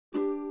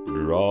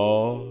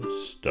Draw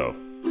Stuff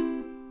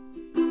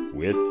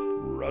with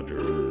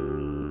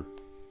Roger.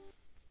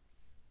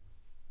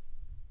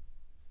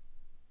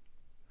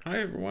 Hi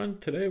everyone,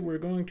 today we're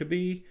going to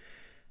be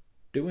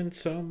doing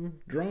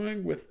some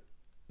drawing with,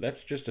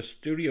 that's just a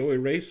studio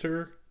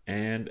eraser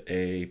and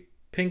a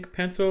pink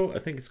pencil. I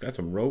think it's got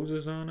some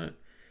roses on it.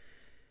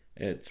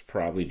 It's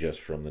probably just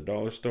from the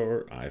dollar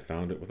store. I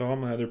found it with all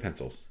my other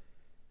pencils.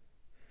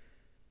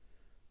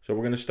 So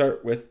we're going to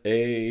start with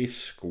a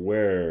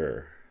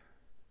square.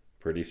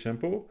 Pretty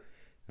simple.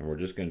 And we're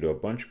just going to do a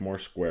bunch more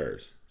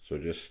squares. So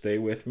just stay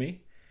with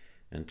me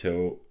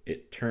until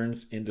it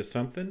turns into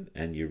something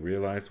and you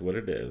realize what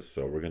it is.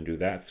 So we're going to do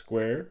that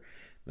square,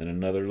 then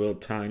another little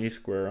tiny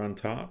square on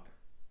top.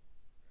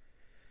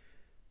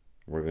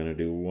 We're going to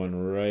do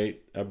one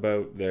right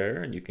about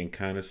there, and you can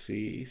kind of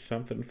see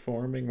something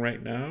forming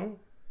right now.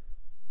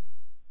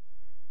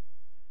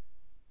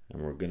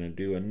 And we're going to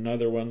do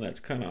another one that's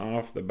kind of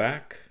off the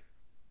back.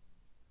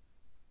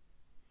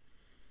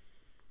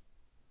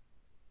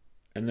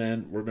 And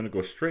then we're going to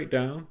go straight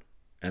down,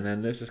 and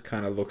then this is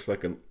kind of looks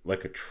like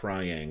a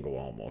triangle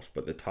almost,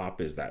 but the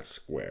top is that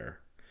square.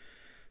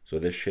 So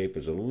this shape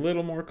is a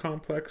little more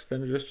complex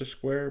than just a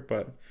square,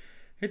 but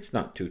it's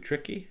not too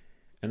tricky.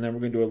 And then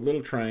we're going to do a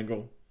little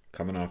triangle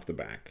coming off the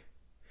back.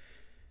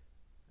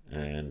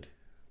 And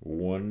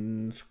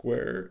one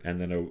square,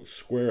 and then a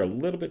square a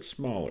little bit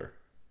smaller.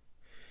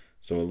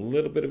 So a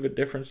little bit of a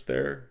difference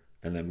there,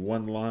 and then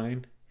one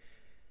line.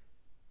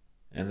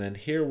 And then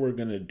here we're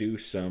going to do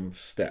some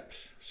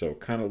steps. So it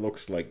kind of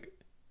looks like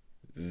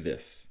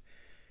this.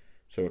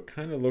 So it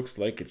kind of looks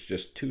like it's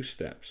just two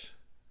steps.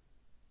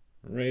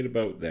 Right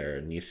about there.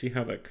 And you see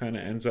how that kind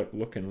of ends up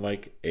looking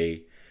like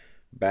a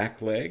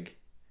back leg?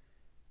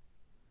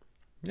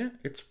 Yeah,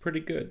 it's pretty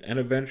good. And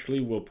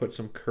eventually we'll put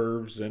some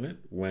curves in it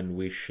when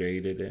we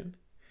shade it in.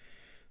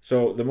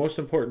 So the most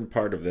important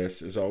part of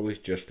this is always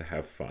just to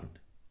have fun.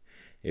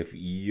 If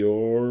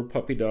your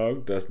puppy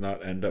dog does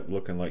not end up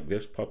looking like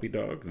this puppy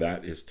dog,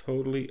 that is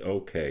totally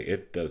okay.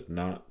 It does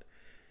not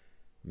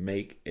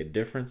make a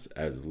difference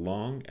as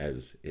long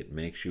as it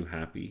makes you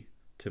happy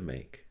to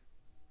make.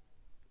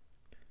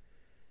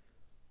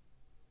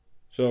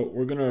 So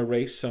we're going to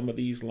erase some of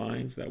these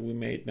lines that we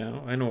made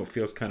now. I know it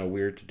feels kind of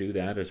weird to do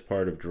that as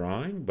part of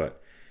drawing,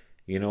 but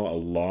you know, a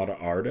lot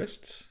of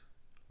artists,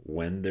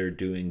 when they're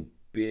doing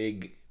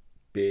big,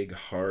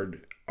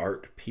 hard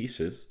art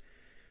pieces,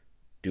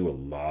 do a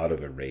lot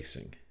of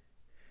erasing.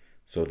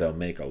 So they'll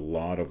make a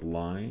lot of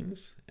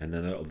lines, and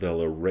then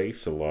they'll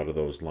erase a lot of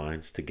those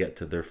lines to get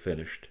to their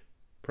finished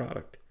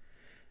product.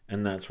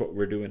 And that's what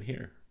we're doing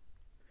here.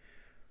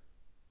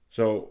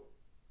 So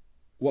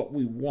what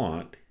we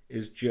want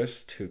is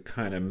just to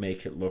kind of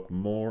make it look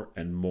more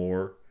and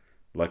more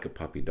like a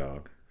puppy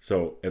dog.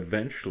 So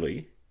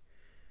eventually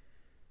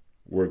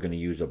we're going to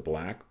use a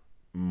black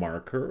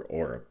marker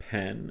or a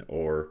pen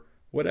or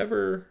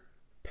whatever,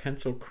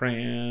 pencil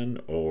crayon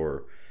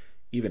or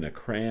even a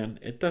crayon.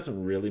 It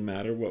doesn't really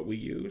matter what we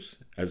use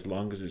as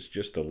long as it's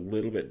just a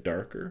little bit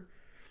darker.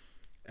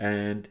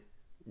 And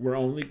we're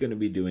only going to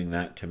be doing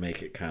that to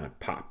make it kind of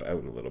pop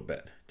out a little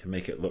bit, to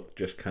make it look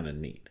just kind of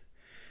neat.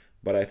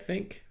 But I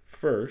think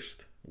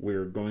first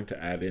we're going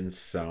to add in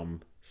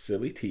some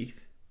silly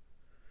teeth.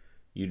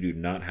 You do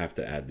not have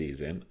to add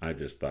these in. I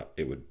just thought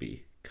it would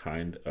be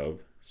kind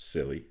of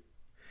silly.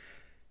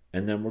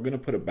 And then we're going to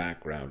put a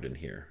background in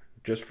here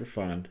just for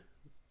fun.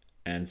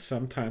 And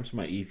sometimes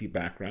my easy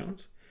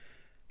backgrounds,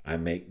 I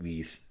make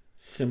these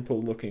simple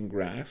looking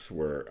grass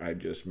where I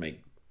just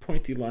make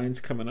pointy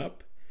lines coming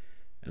up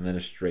and then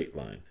a straight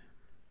line.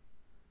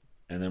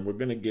 And then we're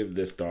going to give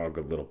this dog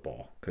a little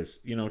ball because,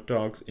 you know,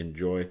 dogs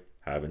enjoy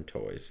having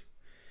toys.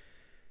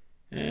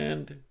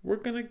 And we're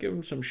going to give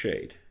him some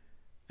shade.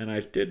 And I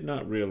did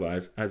not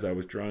realize as I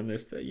was drawing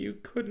this that you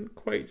couldn't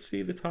quite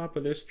see the top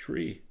of this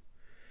tree.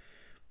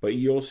 But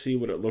you'll see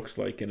what it looks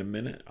like in a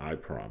minute, I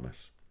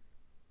promise.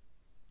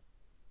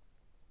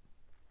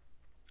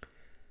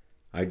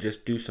 I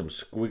just do some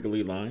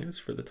squiggly lines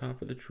for the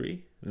top of the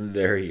tree. And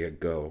there you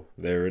go.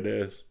 There it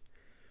is.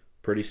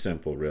 Pretty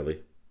simple, really.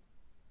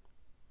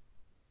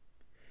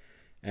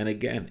 And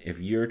again,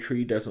 if your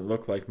tree doesn't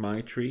look like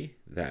my tree,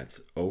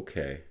 that's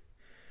okay.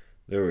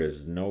 There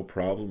is no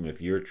problem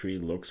if your tree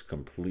looks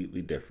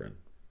completely different.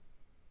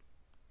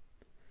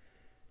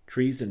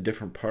 Trees in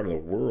different parts of the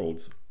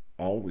world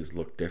always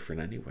look different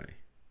anyway.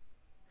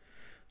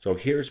 So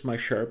here's my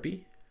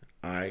Sharpie.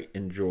 I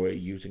enjoy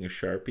using a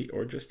Sharpie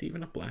or just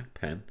even a black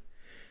pen.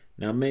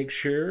 Now make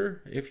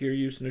sure if you're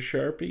using a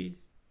Sharpie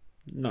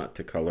not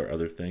to color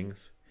other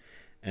things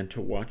and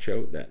to watch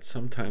out that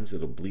sometimes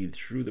it'll bleed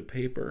through the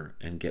paper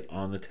and get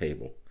on the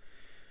table.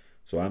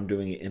 So I'm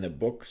doing it in a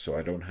book so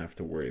I don't have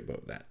to worry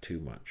about that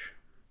too much.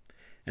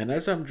 And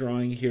as I'm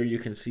drawing here, you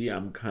can see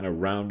I'm kind of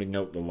rounding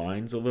out the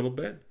lines a little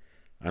bit.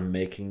 I'm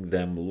making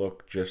them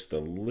look just a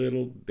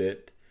little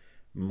bit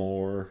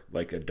more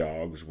like a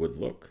dog's would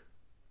look.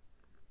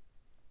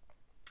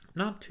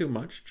 Not too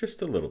much,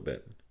 just a little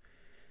bit.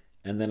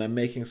 And then I'm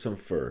making some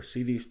fur.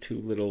 See these two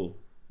little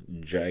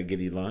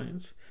jaggedy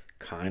lines?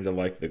 kind of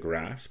like the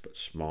grass, but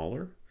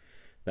smaller.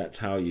 That's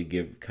how you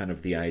give kind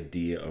of the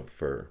idea of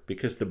fur,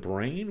 because the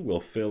brain will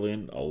fill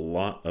in a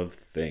lot of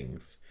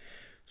things.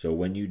 So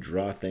when you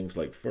draw things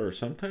like fur,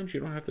 sometimes you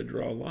don't have to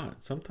draw a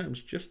lot.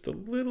 Sometimes just a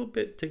little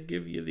bit to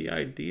give you the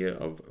idea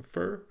of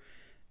fur,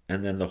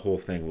 and then the whole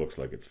thing looks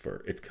like it's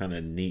fur. It's kind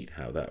of neat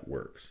how that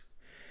works.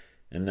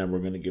 And then we're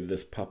going to give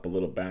this pup a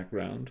little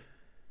background.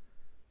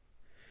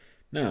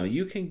 Now,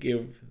 you can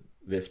give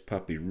this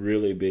puppy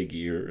really big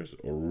ears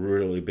or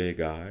really big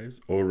eyes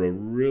or a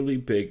really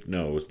big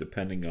nose,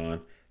 depending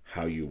on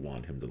how you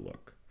want him to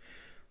look,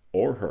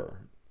 or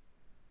her.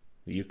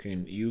 You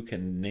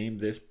can name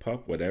this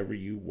pup whatever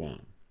you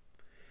want.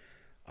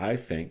 I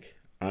think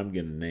I'm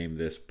going to name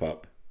this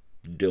pup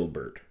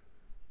Dilbert,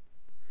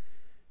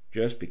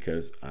 just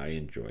because I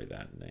enjoy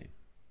that name.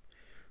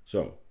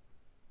 So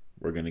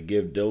we're going to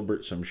give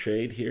Dilbert some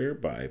shade here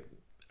by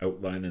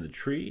outlining the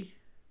tree.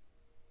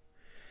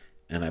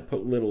 And I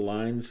put little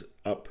lines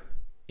up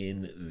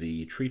in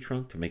the tree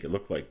trunk to make it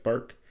look like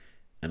bark.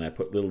 And I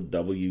put little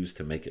W's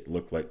to make it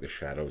look like the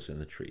shadows in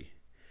the tree.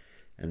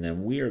 And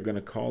then we are going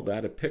to call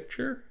that a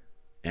picture.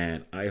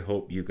 And I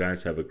hope you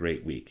guys have a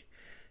great week.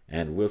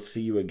 And we'll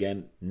see you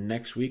again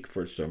next week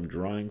for some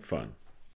drawing fun.